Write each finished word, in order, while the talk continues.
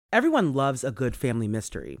Everyone loves a good family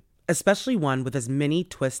mystery, especially one with as many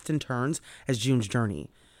twists and turns as June's journey.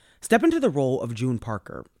 Step into the role of June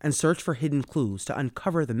Parker and search for hidden clues to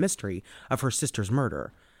uncover the mystery of her sister's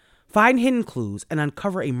murder. Find hidden clues and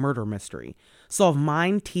uncover a murder mystery. Solve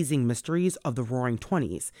mind-teasing mysteries of the Roaring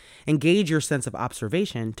Twenties. Engage your sense of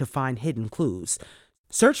observation to find hidden clues.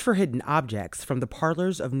 Search for hidden objects from the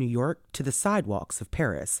parlors of New York to the sidewalks of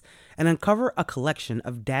Paris, and uncover a collection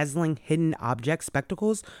of dazzling hidden object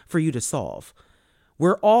spectacles for you to solve.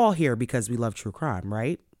 We're all here because we love true crime,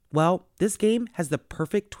 right? Well, this game has the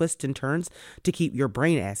perfect twists and turns to keep your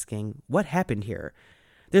brain asking, what happened here?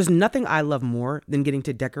 There's nothing I love more than getting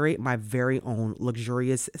to decorate my very own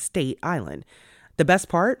luxurious state island. The best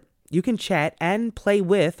part? You can chat and play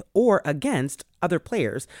with or against other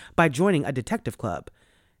players by joining a detective club.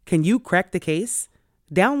 Can you crack the case?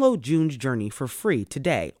 Download June's Journey for free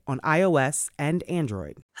today on iOS and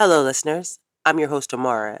Android. Hello, listeners. I'm your host,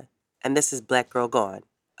 Amara, and this is Black Girl Gone,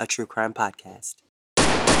 a true crime podcast.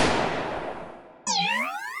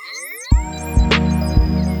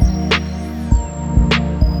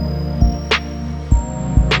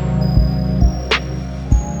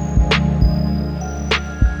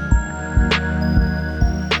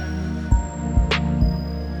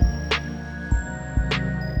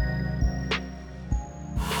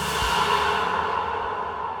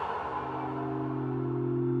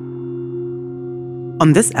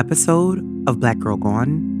 On this episode of Black Girl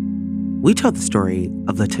Gone, we tell the story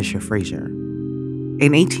of Latisha Frazier, an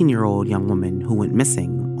 18-year-old young woman who went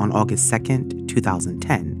missing on August 2nd,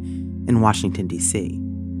 2010 in Washington, D.C.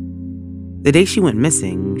 The day she went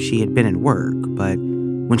missing, she had been at work, but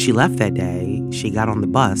when she left that day, she got on the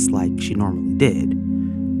bus like she normally did.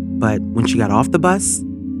 But when she got off the bus,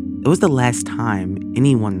 it was the last time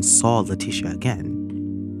anyone saw Latisha again.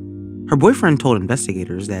 Her boyfriend told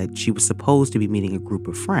investigators that she was supposed to be meeting a group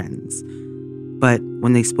of friends, but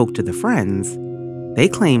when they spoke to the friends, they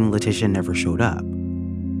claimed Latisha never showed up.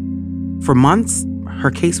 For months,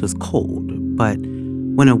 her case was cold, but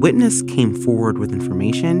when a witness came forward with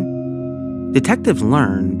information, detectives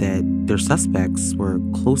learned that their suspects were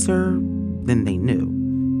closer than they knew.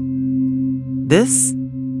 This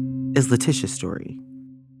is Latisha's story.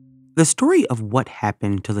 The story of what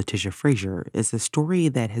happened to Latisha Frazier is a story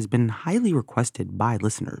that has been highly requested by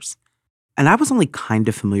listeners. And I was only kind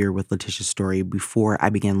of familiar with Latisha's story before I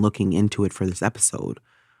began looking into it for this episode.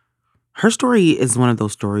 Her story is one of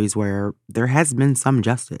those stories where there has been some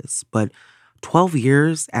justice, but 12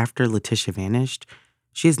 years after Latisha vanished,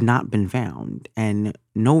 she has not been found, and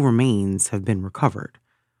no remains have been recovered.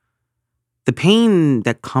 The pain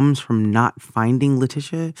that comes from not finding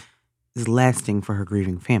Latisha is lasting for her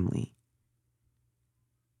grieving family.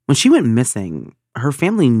 When she went missing, her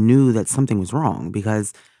family knew that something was wrong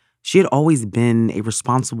because she had always been a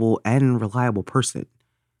responsible and reliable person.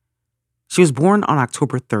 She was born on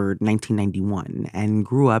October 3rd, 1991, and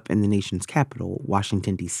grew up in the nation's capital,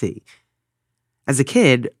 Washington, D.C. As a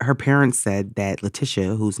kid, her parents said that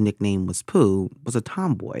Latisha, whose nickname was Pooh, was a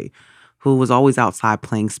tomboy who was always outside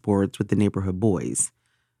playing sports with the neighborhood boys.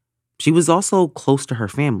 She was also close to her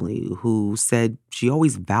family, who said she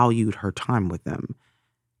always valued her time with them.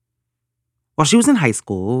 While she was in high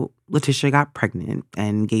school, Latisha got pregnant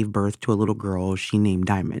and gave birth to a little girl she named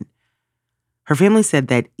Diamond. Her family said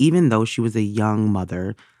that even though she was a young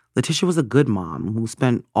mother, Latisha was a good mom who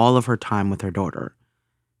spent all of her time with her daughter.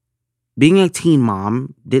 Being a teen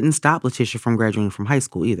mom didn't stop Latisha from graduating from high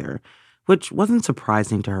school either, which wasn't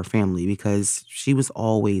surprising to her family because she was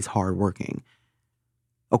always hardworking.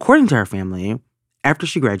 According to her family, after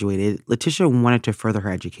she graduated, Latisha wanted to further her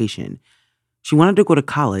education. She wanted to go to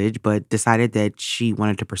college, but decided that she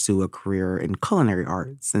wanted to pursue a career in culinary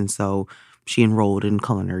arts, and so she enrolled in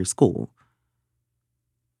culinary school.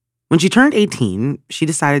 When she turned 18, she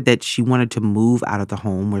decided that she wanted to move out of the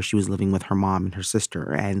home where she was living with her mom and her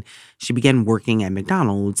sister, and she began working at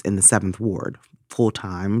McDonald's in the 7th Ward,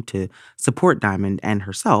 full-time, to support Diamond and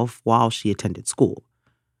herself while she attended school.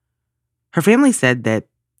 Her family said that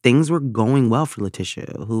things were going well for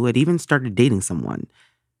Latisha, who had even started dating someone.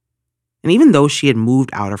 And even though she had moved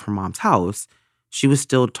out of her mom's house, she would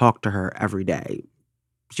still talk to her every day.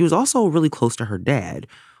 She was also really close to her dad,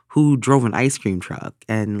 who drove an ice cream truck,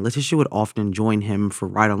 and Latisha would often join him for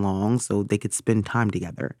ride-alongs so they could spend time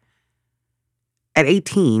together. At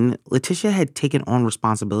 18, Latisha had taken on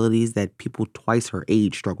responsibilities that people twice her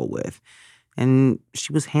age struggle with, and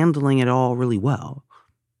she was handling it all really well.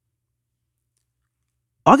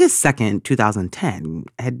 August 2nd, 2010,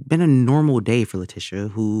 had been a normal day for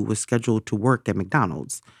Latisha, who was scheduled to work at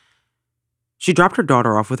McDonald's. She dropped her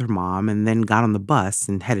daughter off with her mom and then got on the bus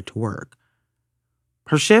and headed to work.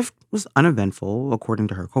 Her shift was uneventful, according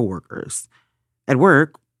to her coworkers. At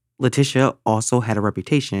work, Latisha also had a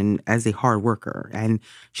reputation as a hard worker, and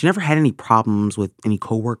she never had any problems with any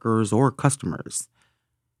coworkers or customers.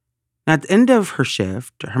 Now, at the end of her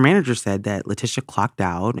shift, her manager said that Latisha clocked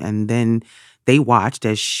out, and then they watched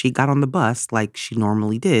as she got on the bus like she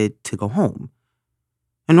normally did to go home.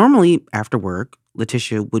 And normally, after work,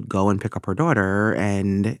 Latisha would go and pick up her daughter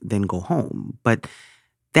and then go home. But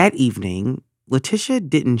that evening, Latisha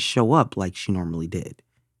didn't show up like she normally did.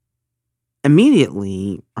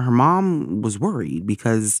 Immediately, her mom was worried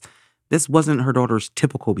because this wasn't her daughter's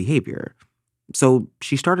typical behavior. So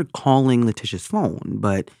she started calling Latisha's phone,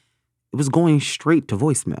 but it was going straight to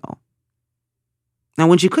voicemail. Now,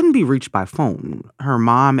 when she couldn't be reached by phone, her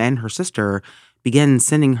mom and her sister began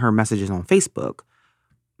sending her messages on Facebook.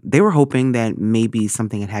 They were hoping that maybe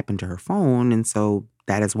something had happened to her phone, and so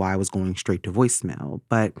that is why I was going straight to voicemail.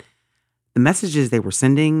 But the messages they were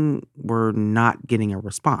sending were not getting a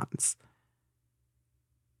response.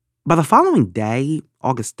 By the following day,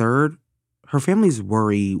 August 3rd, her family's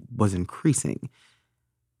worry was increasing.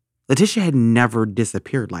 Latisha had never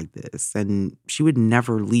disappeared like this, and she would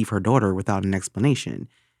never leave her daughter without an explanation.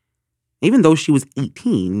 Even though she was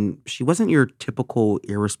 18, she wasn't your typical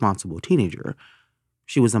irresponsible teenager.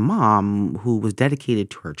 She was a mom who was dedicated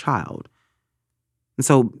to her child. And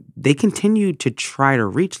so they continued to try to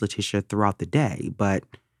reach Latisha throughout the day, but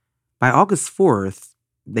by August 4th,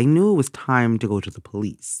 they knew it was time to go to the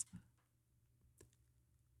police.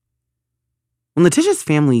 When Latisha's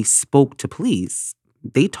family spoke to police,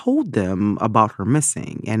 they told them about her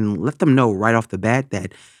missing and let them know right off the bat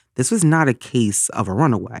that this was not a case of a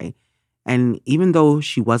runaway. And even though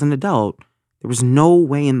she was an adult, there was no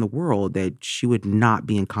way in the world that she would not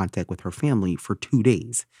be in contact with her family for 2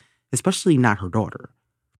 days, especially not her daughter.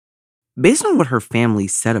 Based on what her family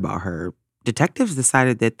said about her, detectives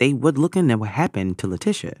decided that they would look into what happened to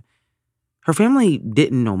Latisha. Her family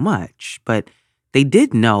didn't know much, but they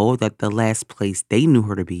did know that the last place they knew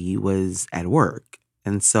her to be was at work.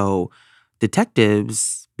 And so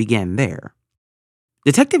detectives began there.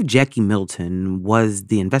 Detective Jackie Milton was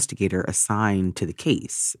the investigator assigned to the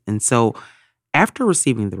case. And so after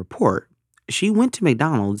receiving the report, she went to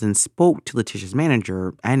McDonald's and spoke to Latisha's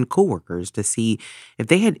manager and coworkers to see if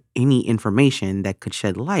they had any information that could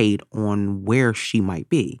shed light on where she might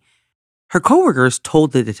be. Her coworkers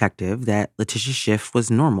told the detective that Latisha's shift was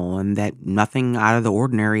normal and that nothing out of the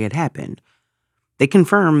ordinary had happened. They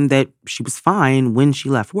confirmed that she was fine when she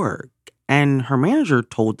left work, and her manager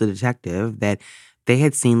told the detective that they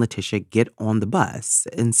had seen Latisha get on the bus,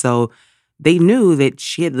 and so they knew that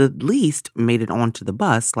she had at least made it onto the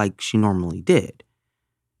bus like she normally did.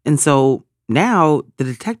 And so now the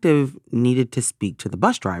detective needed to speak to the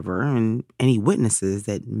bus driver and any witnesses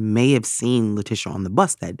that may have seen Latisha on the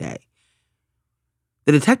bus that day.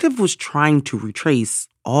 The detective was trying to retrace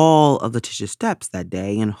all of Latisha's steps that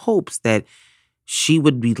day in hopes that she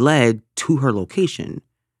would be led to her location.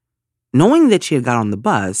 Knowing that she had got on the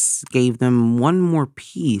bus gave them one more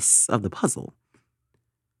piece of the puzzle.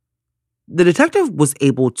 The detective was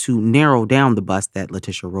able to narrow down the bus that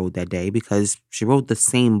Latisha rode that day because she rode the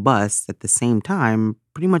same bus at the same time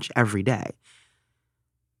pretty much every day.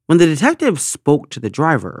 When the detective spoke to the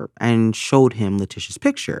driver and showed him Latisha's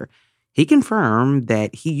picture, he confirmed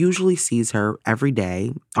that he usually sees her every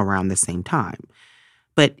day around the same time.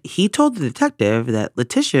 But he told the detective that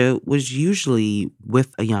Latisha was usually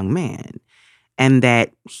with a young man and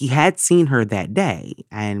that he had seen her that day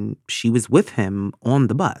and she was with him on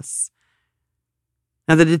the bus.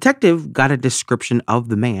 Now, the detective got a description of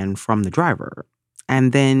the man from the driver,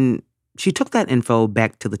 and then she took that info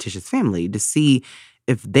back to Latisha's family to see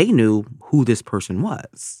if they knew who this person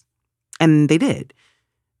was. And they did.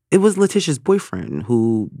 It was Latisha's boyfriend,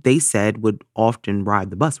 who they said would often ride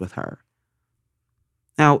the bus with her.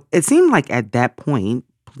 Now, it seemed like at that point,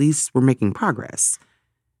 police were making progress.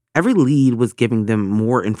 Every lead was giving them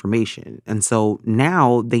more information, and so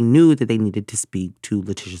now they knew that they needed to speak to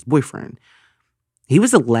Latisha's boyfriend. He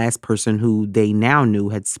was the last person who they now knew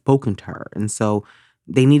had spoken to her, and so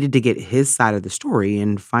they needed to get his side of the story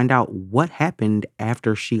and find out what happened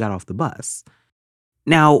after she got off the bus.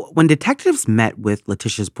 Now, when detectives met with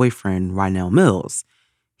Latisha's boyfriend, Rynell Mills,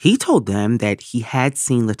 he told them that he had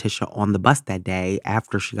seen Latisha on the bus that day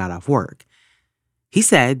after she got off work. He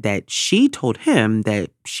said that she told him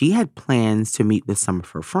that she had plans to meet with some of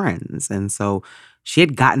her friends, and so she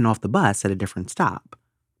had gotten off the bus at a different stop.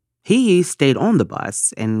 He stayed on the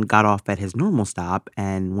bus and got off at his normal stop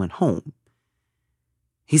and went home.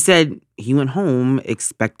 He said he went home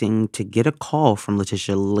expecting to get a call from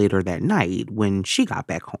Latisha later that night when she got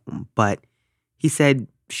back home, but He said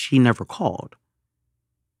she never called.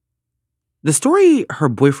 The story her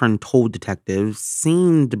boyfriend told detectives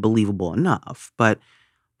seemed believable enough, but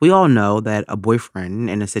we all know that a boyfriend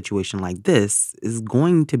in a situation like this is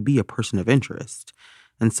going to be a person of interest.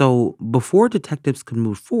 And so before detectives could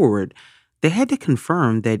move forward, they had to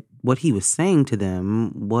confirm that what he was saying to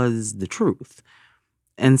them was the truth.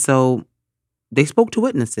 And so they spoke to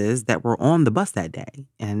witnesses that were on the bus that day,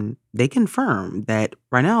 and they confirmed that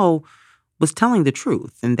Rynell was telling the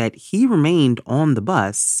truth and that he remained on the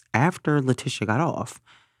bus after Latisha got off.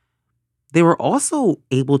 They were also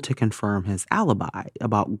able to confirm his alibi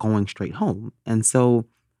about going straight home, and so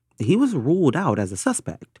he was ruled out as a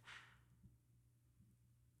suspect.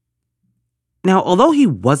 Now, although he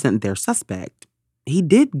wasn't their suspect, he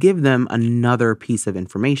did give them another piece of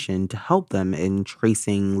information to help them in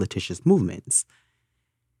tracing Latisha's movements.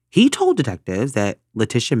 He told detectives that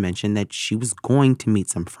Latisha mentioned that she was going to meet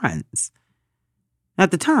some friends.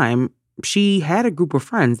 At the time, she had a group of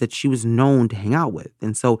friends that she was known to hang out with,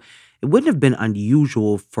 and so it wouldn't have been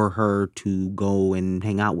unusual for her to go and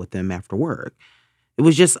hang out with them after work. It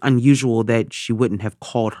was just unusual that she wouldn't have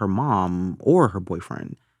called her mom or her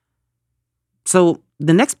boyfriend. So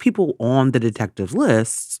the next people on the detective's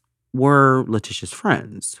list were Latisha's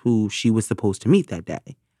friends, who she was supposed to meet that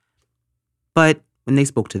day. But when they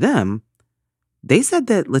spoke to them, they said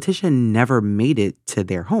that Latisha never made it to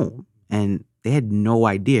their home, and they had no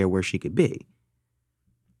idea where she could be.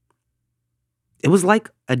 It was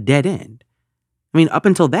like a dead end. I mean, up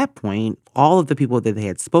until that point, all of the people that they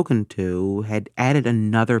had spoken to had added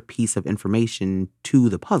another piece of information to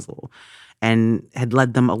the puzzle and had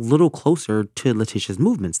led them a little closer to Latisha's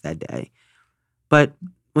movements that day. But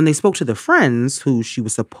when they spoke to the friends who she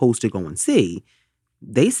was supposed to go and see,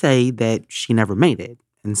 they say that she never made it.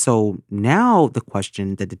 And so now the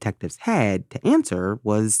question that detectives had to answer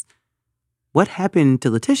was, what happened to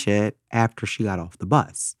Latisha after she got off the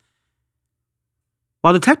bus?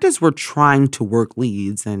 While detectives were trying to work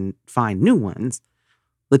leads and find new ones,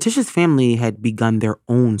 Latisha's family had begun their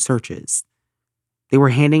own searches. They were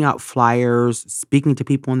handing out flyers, speaking to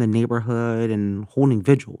people in the neighborhood, and holding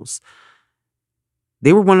vigils.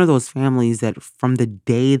 They were one of those families that from the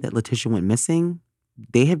day that Latisha went missing,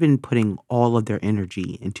 they had been putting all of their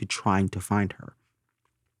energy into trying to find her.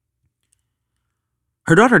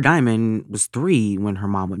 Her daughter Diamond was 3 when her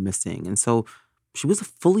mom went missing, and so she was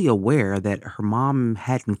fully aware that her mom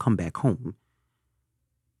hadn't come back home.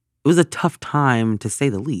 It was a tough time, to say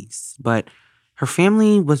the least, but her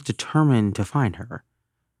family was determined to find her.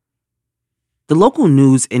 The local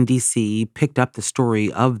news in DC picked up the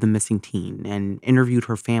story of the missing teen and interviewed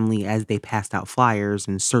her family as they passed out flyers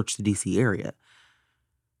and searched the DC area.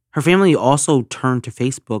 Her family also turned to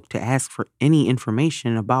Facebook to ask for any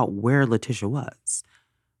information about where Latisha was.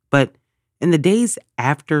 But in the days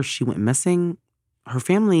after she went missing, her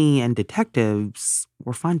family and detectives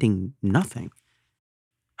were finding nothing.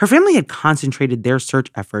 Her family had concentrated their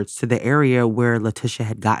search efforts to the area where Latisha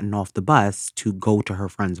had gotten off the bus to go to her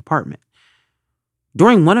friend's apartment.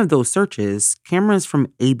 During one of those searches, cameras from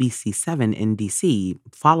ABC7 in DC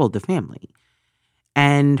followed the family.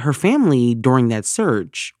 And her family, during that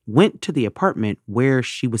search, went to the apartment where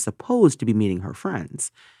she was supposed to be meeting her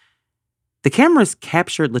friends. The cameras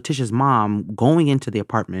captured Latisha's mom going into the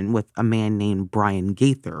apartment with a man named Brian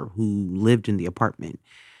Gaither, who lived in the apartment.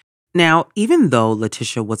 Now, even though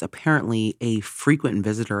Latisha was apparently a frequent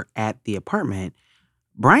visitor at the apartment,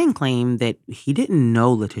 Brian claimed that he didn't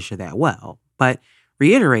know Latisha that well, but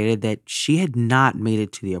reiterated that she had not made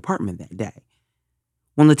it to the apartment that day.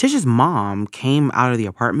 When Latisha's mom came out of the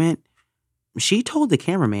apartment, she told the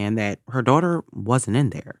cameraman that her daughter wasn't in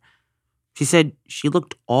there. She said she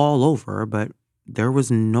looked all over, but there was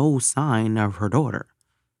no sign of her daughter.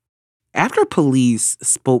 After police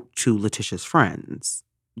spoke to Latisha's friends,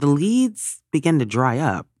 the leads began to dry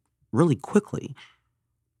up really quickly.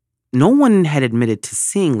 No one had admitted to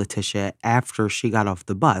seeing Latisha after she got off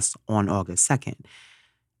the bus on August 2nd,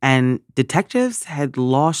 and detectives had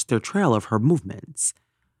lost their trail of her movements.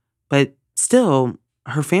 But still,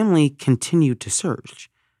 her family continued to search.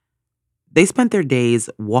 They spent their days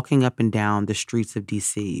walking up and down the streets of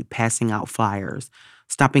DC, passing out flyers,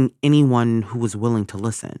 stopping anyone who was willing to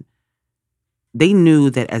listen. They knew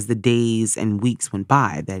that as the days and weeks went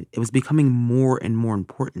by, that it was becoming more and more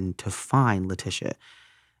important to find Latisha,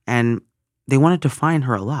 and they wanted to find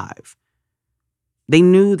her alive. They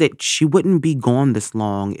knew that she wouldn't be gone this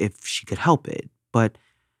long if she could help it, but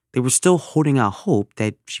they were still holding out hope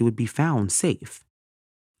that she would be found safe.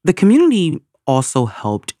 The community also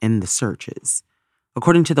helped in the searches.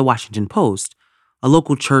 According to the Washington Post, A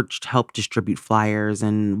local church helped distribute flyers,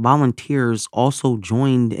 and volunteers also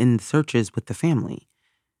joined in searches with the family.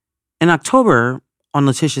 In October, on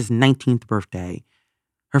Latisha's 19th birthday,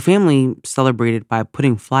 her family celebrated by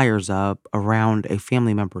putting flyers up around a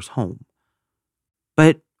family member's home.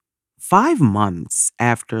 But 5 months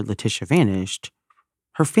after Latisha vanished,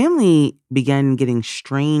 her family began getting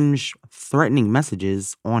strange, threatening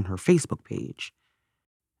messages on her Facebook page.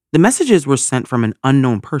 The messages were sent from an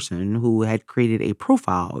unknown person who had created a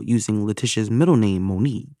profile using Latisha's middle name,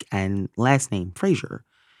 Monique, and last name, Frazier.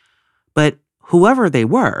 But whoever they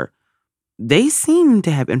were, they seemed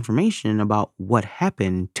to have information about what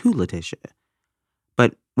happened to Latisha.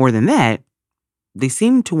 But more than that, they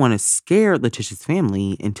seemed to want to scare Latisha's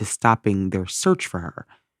family into stopping their search for her.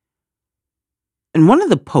 In one of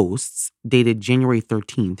the posts, dated January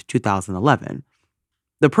 13th, 2011,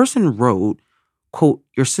 the person wrote, quote,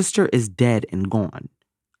 "Your sister is dead and gone.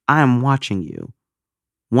 I am watching you.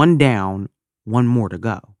 One down, one more to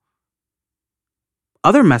go."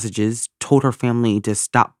 Other messages told her family to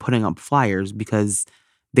stop putting up flyers because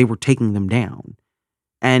they were taking them down.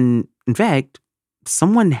 And in fact,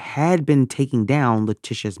 someone had been taking down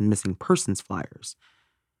Latisha's missing persons flyers.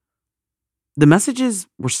 The messages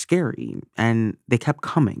were scary and they kept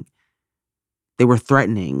coming. They were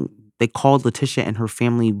threatening. They called Latisha and her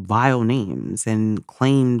family vile names and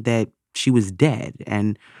claimed that she was dead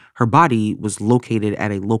and her body was located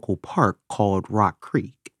at a local park called Rock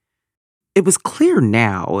Creek. It was clear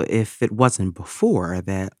now, if it wasn't before,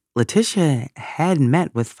 that Latisha had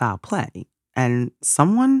met with foul play and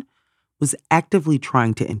someone was actively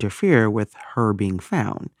trying to interfere with her being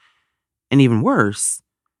found. And even worse,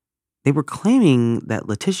 they were claiming that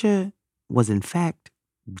Latisha was in fact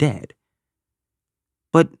dead.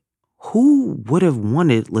 But who would have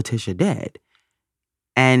wanted Latisha dead?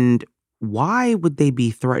 And why would they be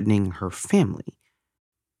threatening her family?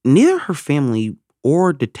 Neither her family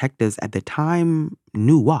or detectives at the time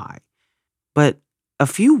knew why. But a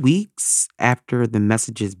few weeks after the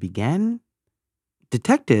messages began,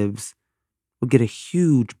 detectives would get a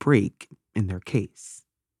huge break in their case.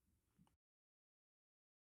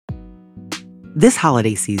 This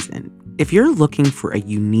holiday season, if you're looking for a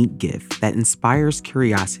unique gift that inspires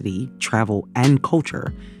curiosity, travel, and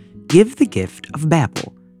culture, give the gift of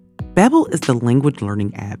Babbel. Babbel is the language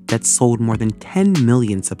learning app that's sold more than 10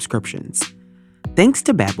 million subscriptions. Thanks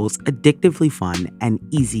to Babbel's addictively fun and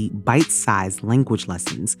easy bite-sized language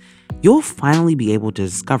lessons, you'll finally be able to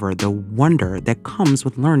discover the wonder that comes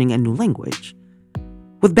with learning a new language.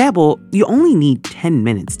 With Babbel, you only need 10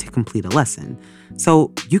 minutes to complete a lesson,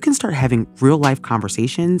 so you can start having real-life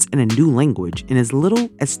conversations in a new language in as little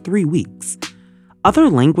as 3 weeks. Other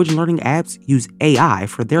language learning apps use AI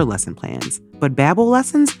for their lesson plans, but Babbel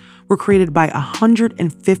lessons were created by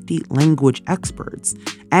 150 language experts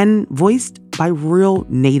and voiced by real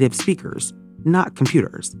native speakers, not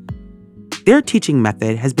computers. Their teaching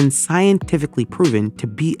method has been scientifically proven to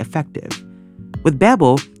be effective. With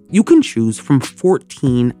Babbel, you can choose from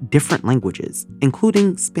 14 different languages,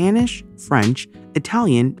 including Spanish, French,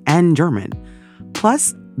 Italian, and German.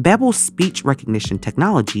 Plus, Babbel's speech recognition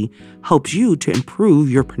technology helps you to improve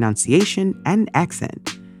your pronunciation and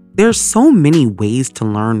accent. There are so many ways to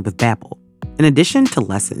learn with Babbel. In addition to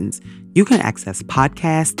lessons, you can access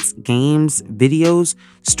podcasts, games, videos,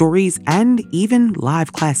 stories, and even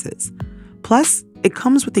live classes. Plus, it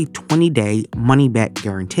comes with a 20-day money-back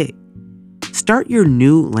guarantee. Start your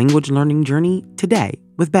new language learning journey today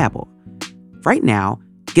with Babbel. Right now,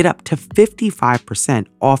 get up to 55%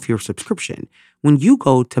 off your subscription when you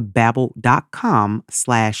go to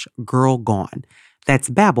babbel.com/girlgone. That's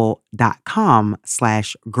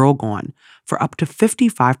babbel.com/girlgone for up to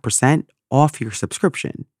 55% off your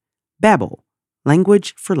subscription. Babbel,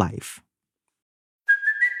 language for life.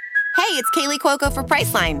 Hey, it's Kaylee Cuoco for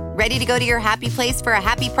Priceline. Ready to go to your happy place for a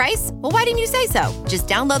happy price? Well, why didn't you say so? Just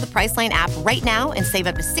download the Priceline app right now and save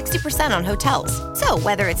up to 60% on hotels. So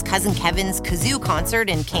whether it's Cousin Kevin's Kazoo Concert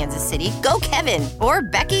in Kansas City, go Kevin, or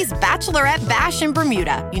Becky's Bachelorette Bash in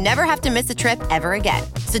Bermuda, you never have to miss a trip ever again.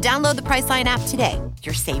 So download the Priceline app today.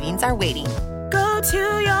 Your savings are waiting. Go to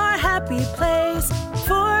your happy place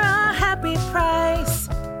for a happy price.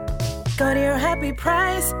 Go to your happy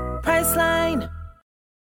price, Priceline.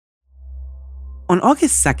 On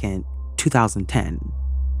August 2nd, 2010,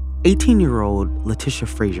 18-year-old Latisha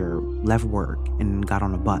Frazier left work and got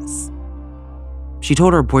on a bus. She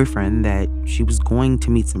told her boyfriend that she was going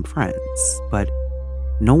to meet some friends, but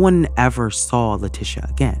no one ever saw Latisha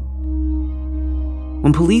again.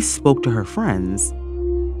 When police spoke to her friends,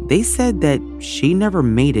 they said that she never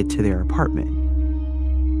made it to their apartment.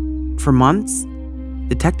 For months,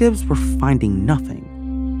 detectives were finding nothing.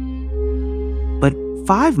 But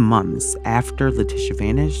 5 months after Latisha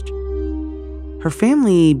vanished, her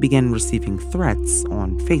family began receiving threats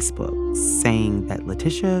on Facebook saying that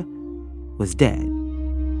Latisha was dead.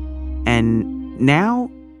 And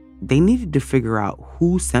now they needed to figure out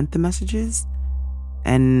who sent the messages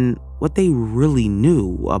and what they really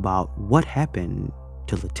knew about what happened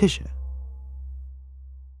to Latisha.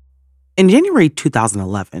 In January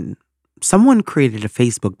 2011, someone created a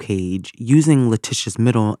Facebook page using Latisha's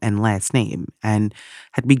middle and last name and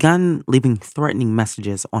had begun leaving threatening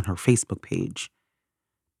messages on her Facebook page.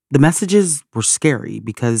 The messages were scary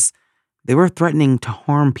because they were threatening to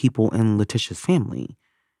harm people in Latisha's family.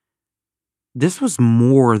 This was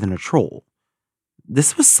more than a troll.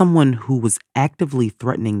 This was someone who was actively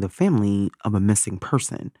threatening the family of a missing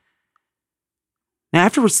person. Now,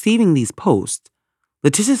 after receiving these posts,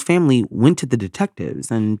 Latisha's family went to the detectives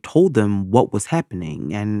and told them what was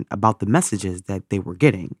happening and about the messages that they were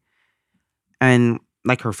getting. And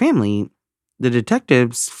like her family, the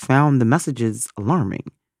detectives found the messages alarming.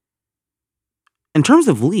 In terms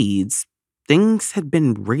of leads, things had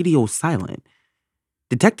been radio silent.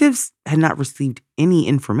 Detectives had not received any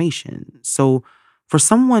information, so for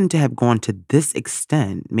someone to have gone to this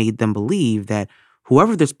extent made them believe that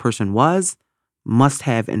whoever this person was must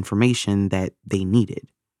have information that they needed.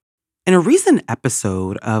 In a recent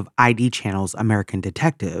episode of ID Channel's American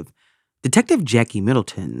Detective, Detective Jackie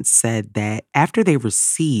Middleton said that after they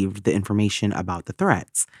received the information about the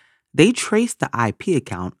threats, they traced the IP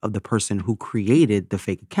account of the person who created the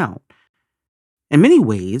fake account. In many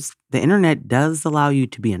ways, the internet does allow you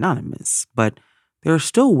to be anonymous, but there are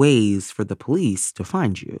still ways for the police to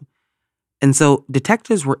find you. And so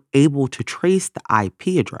detectives were able to trace the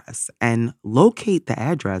IP address and locate the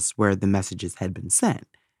address where the messages had been sent.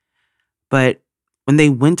 But when they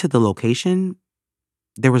went to the location,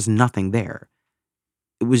 there was nothing there.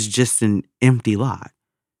 It was just an empty lot.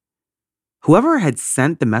 Whoever had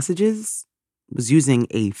sent the messages was using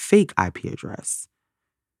a fake IP address.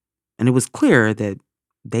 And it was clear that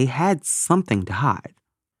they had something to hide.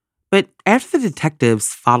 But after the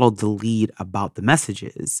detectives followed the lead about the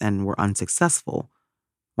messages and were unsuccessful,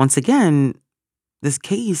 once again, this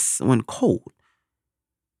case went cold.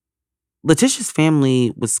 Latisha's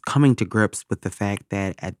family was coming to grips with the fact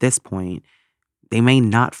that at this point, they may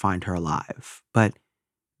not find her alive, but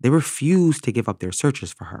they refused to give up their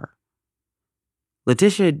searches for her.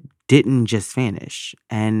 Latisha didn't just vanish,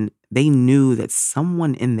 and they knew that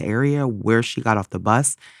someone in the area where she got off the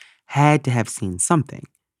bus had to have seen something.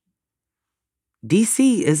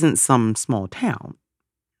 DC isn't some small town.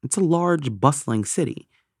 It's a large, bustling city.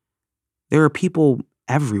 There are people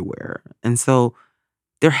everywhere, and so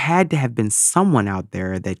there had to have been someone out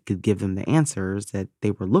there that could give them the answers that they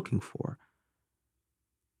were looking for.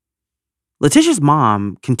 Latisha's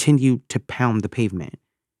mom continued to pound the pavement,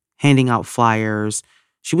 handing out flyers.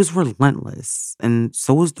 She was relentless, and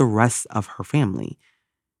so was the rest of her family.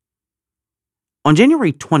 On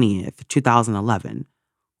January 20th, 2011,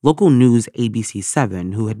 local news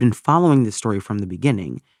ABC7, who had been following the story from the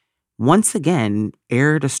beginning, once again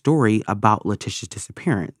aired a story about Latisha's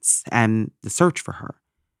disappearance and the search for her.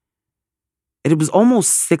 It was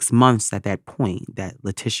almost 6 months at that point that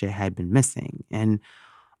Latisha had been missing, and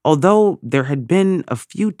although there had been a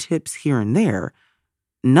few tips here and there,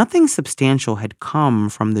 nothing substantial had come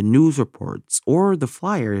from the news reports or the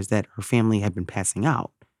flyers that her family had been passing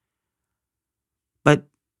out. But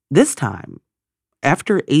this time,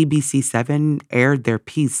 after ABC7 aired their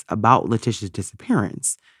piece about Latisha's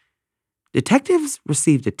disappearance, detectives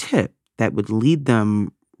received a tip that would lead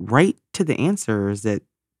them right to the answers that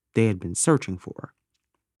they had been searching for.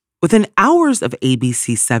 Within hours of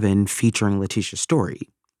ABC7 featuring Latisha's story,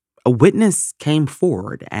 a witness came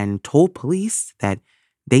forward and told police that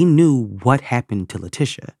they knew what happened to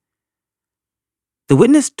Latisha. The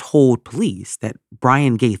witness told police that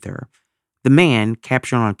Brian Gaither, the man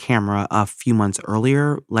captured on camera a few months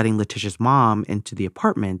earlier, letting Latisha's mom into the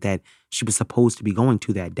apartment that she was supposed to be going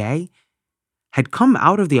to that day, had come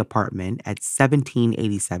out of the apartment at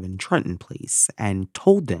 1787 Trenton Place and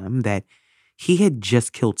told them that he had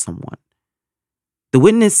just killed someone. The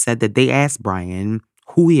witness said that they asked Brian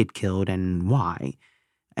who he had killed and why,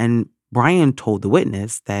 and Brian told the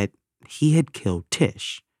witness that he had killed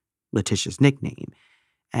Tish, Latisha's nickname,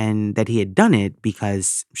 and that he had done it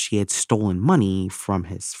because she had stolen money from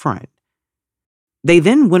his friend. They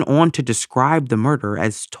then went on to describe the murder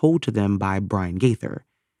as told to them by Brian Gaither.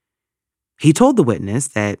 He told the witness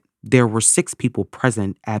that there were 6 people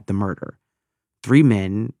present at the murder, 3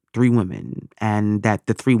 men, 3 women, and that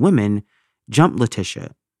the 3 women jumped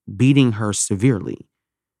Latisha, beating her severely.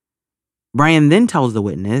 Brian then tells the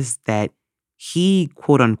witness that he,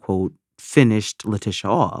 quote unquote, finished Latisha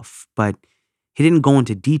off, but he didn't go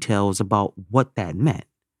into details about what that meant.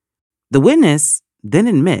 The witness then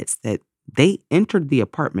admits that they entered the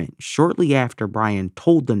apartment shortly after Brian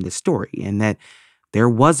told them the story and that there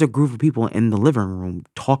was a group of people in the living room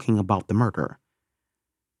talking about the murder.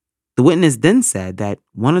 The witness then said that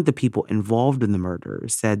one of the people involved in the murder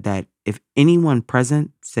said that if anyone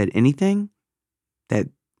present said anything, that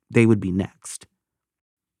they would be next.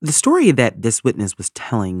 The story that this witness was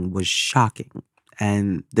telling was shocking,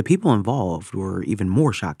 and the people involved were even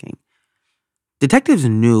more shocking. Detectives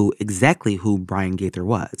knew exactly who Brian Gaither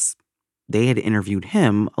was. They had interviewed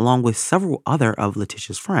him along with several other of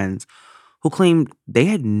Latisha's friends who claimed they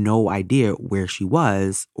had no idea where she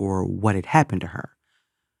was or what had happened to her.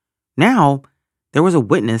 Now, there was a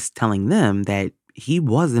witness telling them that he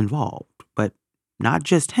was involved, but not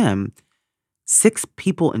just him. 6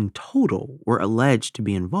 people in total were alleged to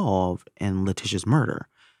be involved in Latisha's murder.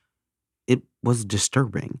 It was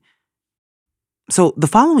disturbing. So the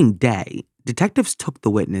following day, detectives took the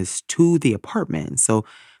witness to the apartment so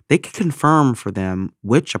they could confirm for them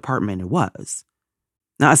which apartment it was.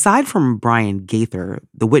 Now, aside from Brian Gaither,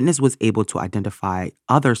 the witness was able to identify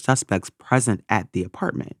other suspects present at the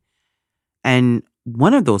apartment. And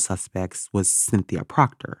one of those suspects was Cynthia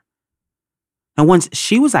Proctor. Now, once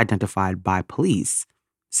she was identified by police,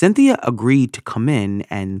 Cynthia agreed to come in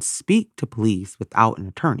and speak to police without an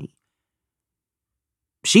attorney.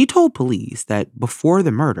 She told police that before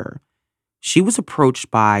the murder, she was approached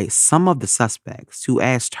by some of the suspects who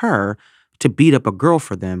asked her to beat up a girl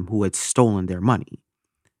for them who had stolen their money.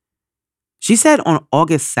 She said on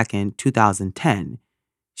August 2nd, 2010,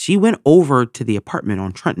 she went over to the apartment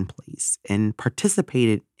on Trenton Place and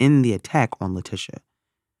participated in the attack on Latisha.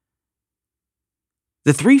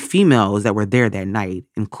 The 3 females that were there that night,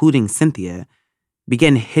 including Cynthia,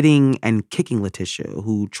 began hitting and kicking Latisha,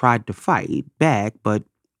 who tried to fight back but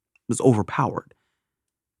was overpowered.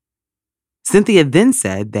 Cynthia then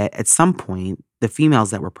said that at some point, the females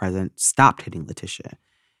that were present stopped hitting Latisha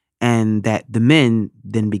and that the men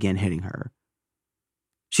then began hitting her.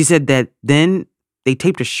 She said that then they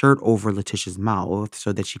taped a shirt over Latisha's mouth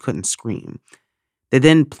so that she couldn't scream. They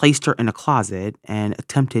then placed her in a closet and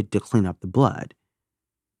attempted to clean up the blood.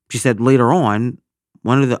 She said later on,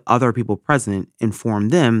 one of the other people present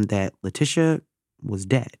informed them that Latisha was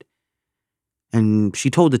dead. And she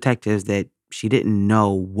told detectives that she didn't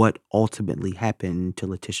know what ultimately happened to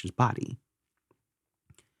Latisha's body.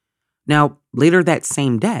 Now, later that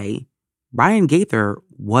same day, Brian Gaither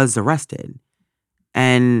was arrested.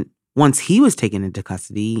 And once he was taken into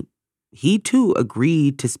custody, he too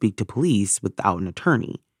agreed to speak to police without an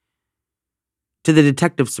attorney. To the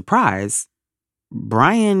detective's surprise,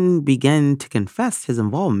 Brian began to confess his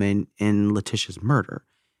involvement in Latisha's murder.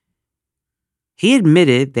 He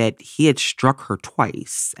admitted that he had struck her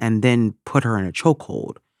twice and then put her in a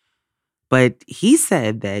chokehold, but he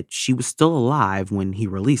said that she was still alive when he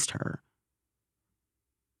released her.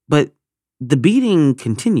 But the beating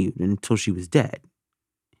continued until she was dead.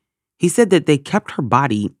 He said that they kept her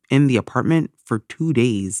body in the apartment for 2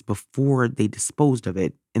 days before they disposed of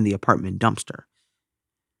it in the apartment dumpster.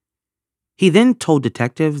 He then told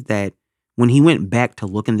detectives that when he went back to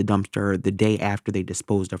look in the dumpster the day after they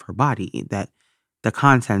disposed of her body, that the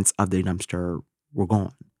contents of the dumpster were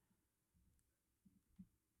gone.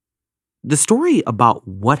 The story about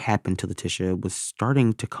what happened to Latisha was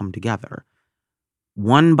starting to come together.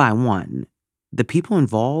 One by one, the people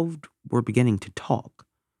involved were beginning to talk.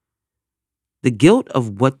 The guilt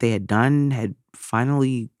of what they had done had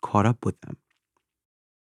finally caught up with them.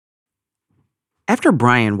 After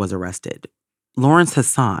Brian was arrested, Lawrence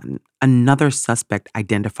Hassan, another suspect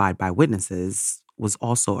identified by witnesses, was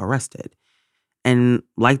also arrested. And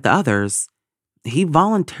like the others, he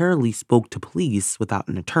voluntarily spoke to police without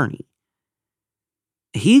an attorney.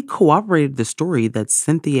 He corroborated the story that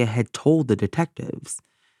Cynthia had told the detectives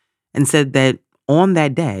and said that on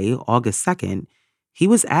that day, August 2nd, he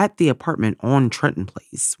was at the apartment on Trenton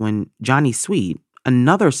Place when Johnny Sweet,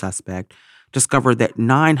 another suspect, discovered that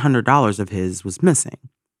 $900 of his was missing.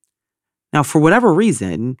 Now, for whatever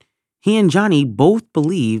reason, he and Johnny both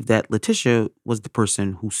believed that Latisha was the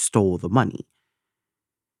person who stole the money.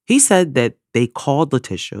 He said that they called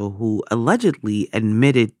Latisha, who allegedly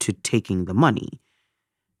admitted to taking the money.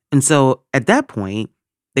 And so at that point,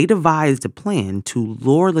 they devised a plan to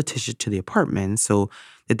lure Latisha to the apartment so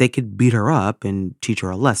that they could beat her up and teach her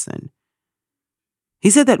a lesson. He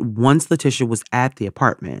said that once Latisha was at the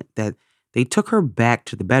apartment, that they took her back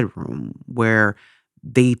to the bedroom where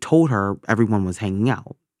they told her everyone was hanging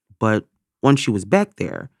out. But once she was back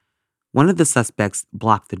there, One of the suspects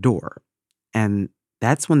blocked the door, and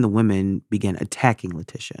that's when the women began attacking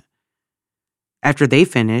Latisha. After they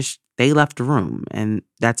finished, they left the room, and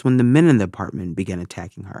that's when the men in the apartment began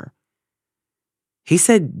attacking her. He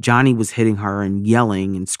said Johnny was hitting her and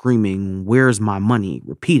yelling and screaming, "Where's my money?"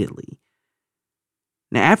 repeatedly.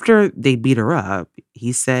 Now, after they beat her up,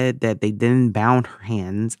 he said that they then bound her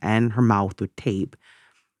hands and her mouth with tape,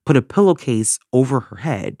 put a pillowcase over her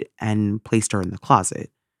head, and placed her in the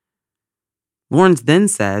closet. Lawrence then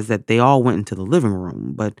says that they all went into the living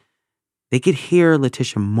room, but they could hear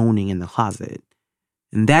Latisha moaning in the closet.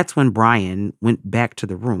 And that's when Brian went back to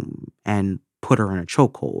the room and put her in a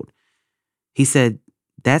chokehold. He said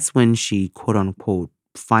that's when she, quote unquote,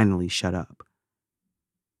 finally shut up.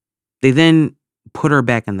 They then put her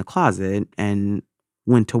back in the closet and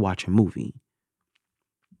went to watch a movie.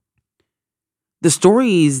 The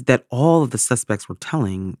stories that all of the suspects were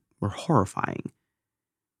telling were horrifying.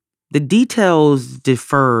 The details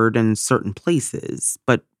differed in certain places,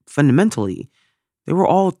 but fundamentally, they were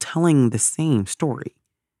all telling the same story.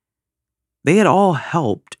 They had all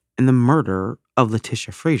helped in the murder of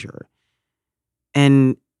Latisha Frazier,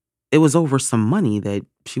 and it was over some money that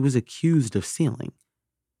she was accused of stealing.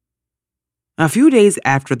 A few days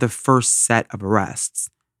after the first set of arrests,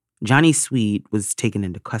 Johnny Sweet was taken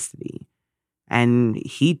into custody, and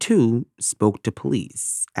he too spoke to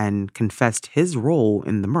police and confessed his role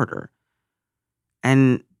in the murder.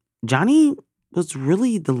 And Johnny was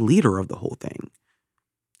really the leader of the whole thing.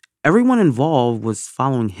 Everyone involved was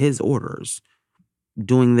following his orders,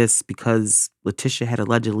 doing this because Latisha had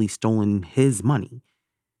allegedly stolen his money.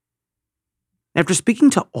 After speaking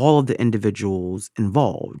to all of the individuals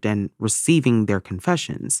involved and receiving their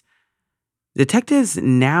confessions, detectives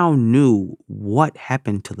now knew what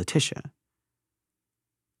happened to Latisha.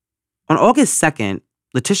 On August 2nd,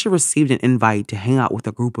 Latisha received an invite to hang out with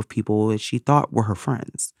a group of people that she thought were her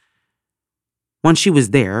friends. Once she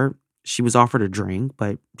was there, she was offered a drink,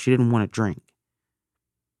 but she didn't want to drink.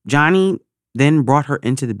 Johnny then brought her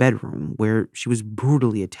into the bedroom where she was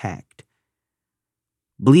brutally attacked.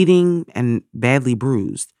 Bleeding and badly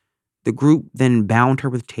bruised, the group then bound her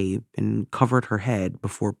with tape and covered her head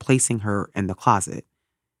before placing her in the closet.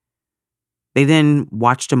 They then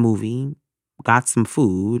watched a movie, got some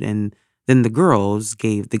food, and then the girls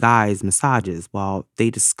gave the guys massages while they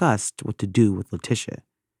discussed what to do with Latisha.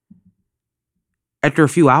 After a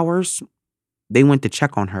few hours, they went to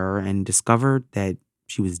check on her and discovered that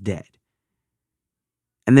she was dead.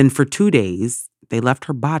 And then for 2 days, they left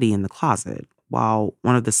her body in the closet while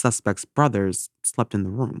one of the suspect's brothers slept in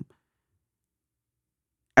the room.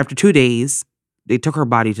 After 2 days, they took her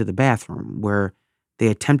body to the bathroom where they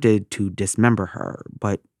attempted to dismember her,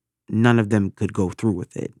 but none of them could go through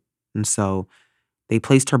with it. And so they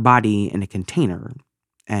placed her body in a container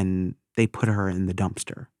and they put her in the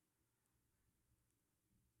dumpster.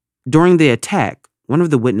 During the attack, one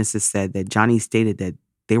of the witnesses said that Johnny stated that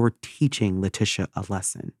they were teaching Latisha a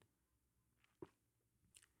lesson.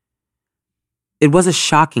 It was a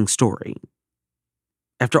shocking story.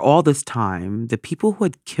 After all this time, the people who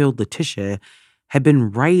had killed Latisha had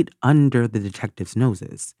been right under the detectives'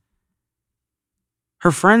 noses.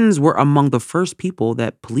 Her friends were among the first people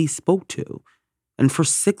that police spoke to, and for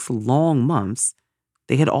 6 long months,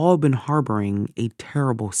 they had all been harboring a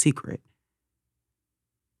terrible secret.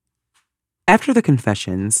 After the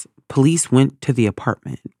confessions, police went to the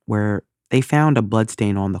apartment where they found a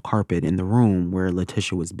bloodstain on the carpet in the room where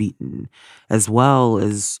Latisha was beaten, as well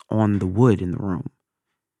as on the wood in the room.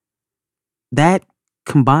 That,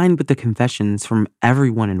 combined with the confessions from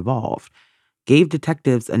everyone involved, gave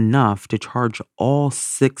detectives enough to charge all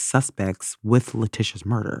 6 suspects with Latisha's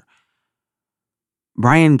murder.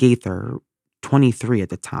 Brian Gaither, 23 at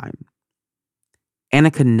the time.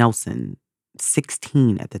 Annika Nelson,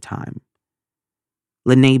 16 at the time.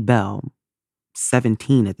 Lene Bell,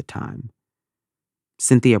 17 at the time.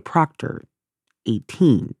 Cynthia Proctor,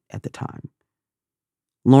 18 at the time.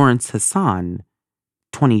 Lawrence Hassan,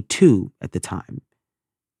 22 at the time.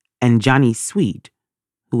 And Johnny Sweet,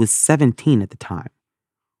 who was 17 at the time,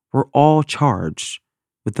 were all charged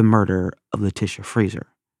with the murder of Latisha Frazier.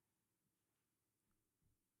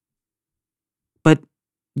 But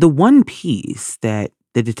the one piece that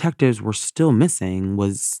the detectives were still missing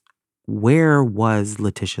was, where was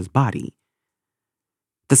Latisha's body?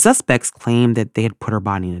 The suspects claimed that they had put her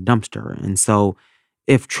body in a dumpster, and so,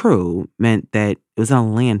 if true, meant that it was in a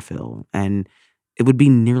landfill and it would be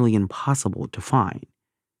nearly impossible to find.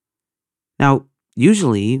 Now,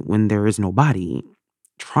 usually when there is no body,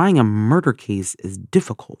 trying a murder case is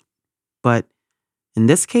difficult, but in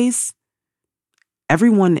this case,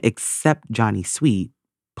 everyone except Johnny Sweet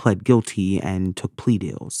pled guilty and took plea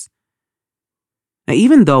deals. Now,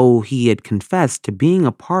 even though he had confessed to being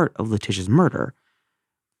a part of Latisha's murder,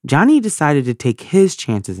 Johnny decided to take his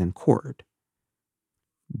chances in court.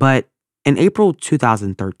 But in April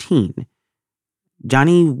 2013,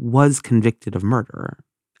 Johnny was convicted of murder,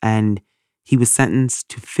 and he was sentenced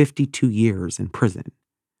to 52 years in prison.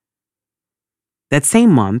 That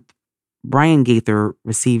same month, Brian Gaither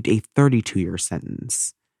received a 32-year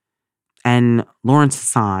sentence, and Lawrence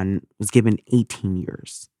Hassan was given 18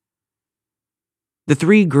 years. The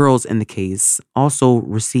 3 girls in the case also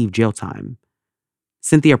received jail time.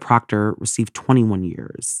 Cynthia Proctor received 21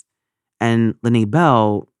 years, and Lene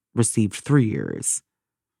Bell received 3 years.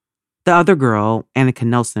 The other girl, Annika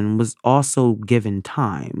Nelson, was also given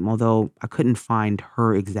time, although I couldn't find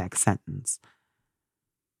her exact sentence.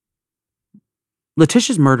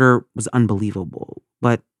 Latisha's murder was unbelievable,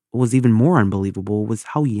 but what was even more unbelievable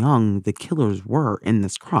was how young the killers were in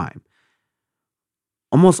this crime.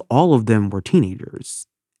 Almost all of them were teenagers,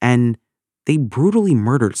 and they brutally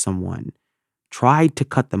murdered someone, tried to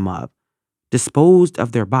cut them up, disposed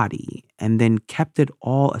of their body, and then kept it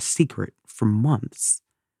all a secret for months.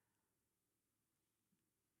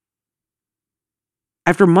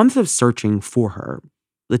 After months of searching for her,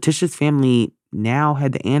 Latisha's family now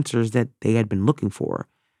had the answers that they had been looking for.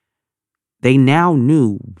 They now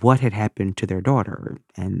knew what had happened to their daughter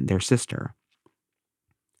and their sister.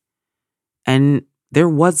 And there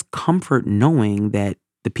was comfort knowing that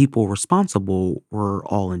the people responsible were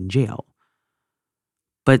all in jail.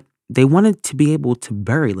 But they wanted to be able to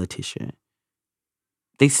bury Latisha.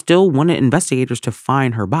 They still wanted investigators to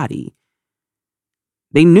find her body.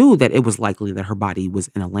 They knew that it was likely that her body was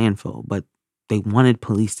in a landfill, but they wanted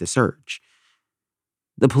police to search.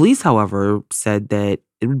 The police, however, said that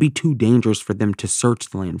it would be too dangerous for them to search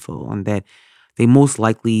the landfill and that they most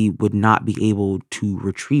likely would not be able to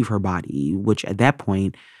retrieve her body, which at that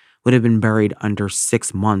point would have been buried under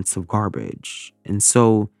 6 months of garbage. And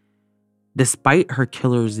so, despite her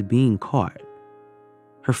killers being caught,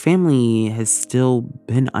 her family has still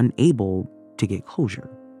been unable to get closure.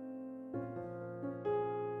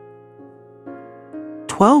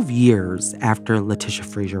 12 years after Latisha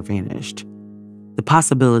Frazier vanished, the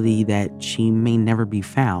possibility that she may never be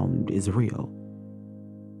found is real.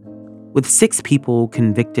 With 6 people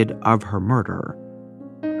convicted of her murder,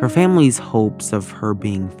 her family's hopes of her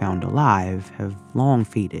being found alive have long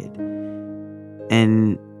faded.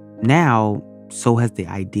 And now, so has the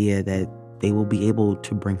idea that they will be able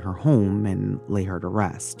to bring her home and lay her to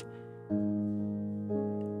rest.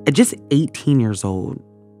 At just 18 years old,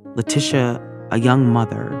 Latisha, a young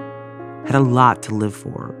mother, had a lot to live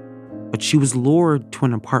for, but she was lured to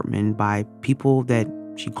an apartment by people that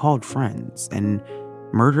she called friends and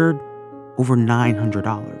murdered over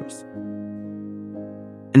 $900.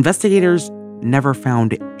 Investigators never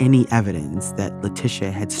found any evidence that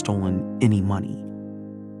Latisha had stolen any money.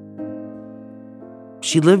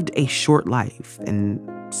 She lived a short life and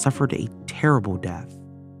suffered a terrible death,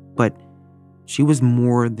 but she was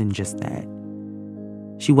more than just that.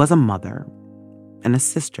 She was a mother and a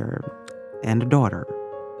sister and a daughter,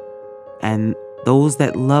 and those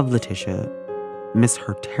that love Latisha miss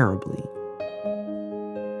her terribly.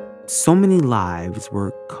 So many lives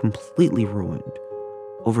were completely ruined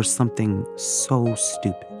over something so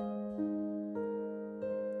stupid.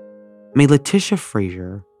 May Latisha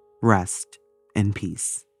Frazier rest in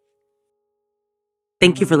peace.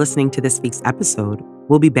 Thank you for listening to this week's episode.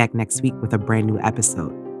 We'll be back next week with a brand new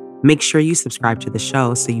episode. Make sure you subscribe to the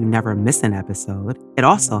show so you never miss an episode. It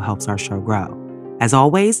also helps our show grow. As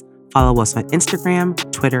always, follow us on Instagram,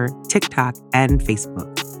 Twitter, TikTok, and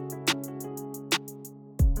Facebook.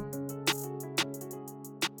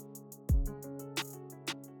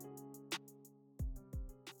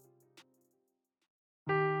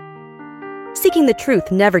 Seeking the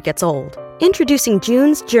truth never gets old. Introducing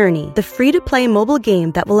June's Journey, the free-to-play mobile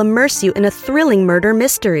game that will immerse you in a thrilling murder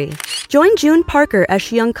mystery. Join June Parker as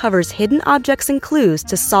she uncovers hidden objects and clues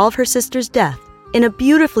to solve her sister's death in a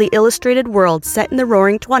beautifully illustrated world set in the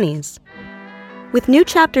Roaring '20s. With new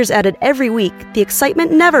chapters added every week, the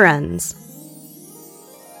excitement never ends.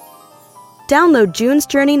 Download June's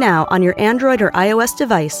Journey now on your Android or iOS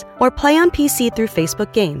device or play on PC through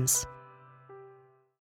Facebook Games.